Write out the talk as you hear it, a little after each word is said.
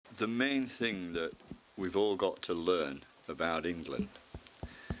the main thing that we've all got to learn about England,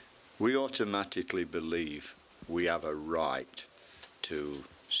 we automatically believe we have a right to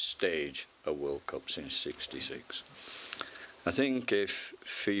stage a World Cup since '66. I think if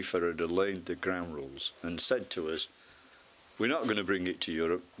FIFA had laid the ground rules and said to us, we're not going to bring it to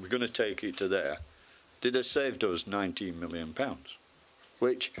Europe, we're going to take it to there, they'd have saved us £19 million,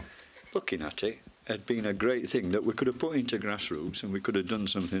 which, looking at it, had been a great thing that we could have put into grassroots and we could have done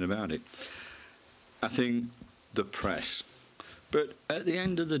something about it. I think the press. But at the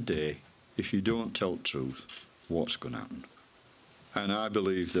end of the day, if you don't tell the truth, what's going to happen? And I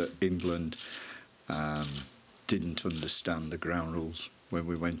believe that England didn't understand the ground rules when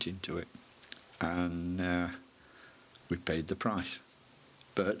we went into it. And we paid the price.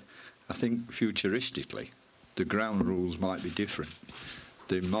 But I think futuristically, the ground rules might be different.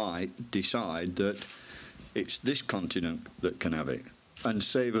 They might decide that it's this continent that can have it and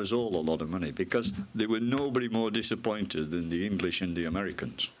save us all a lot of money, because there were nobody more disappointed than the English and the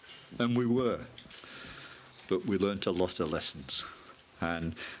Americans. And we were. But we learnt a lot of lessons.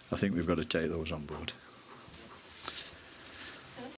 And I think we've got to take those on board.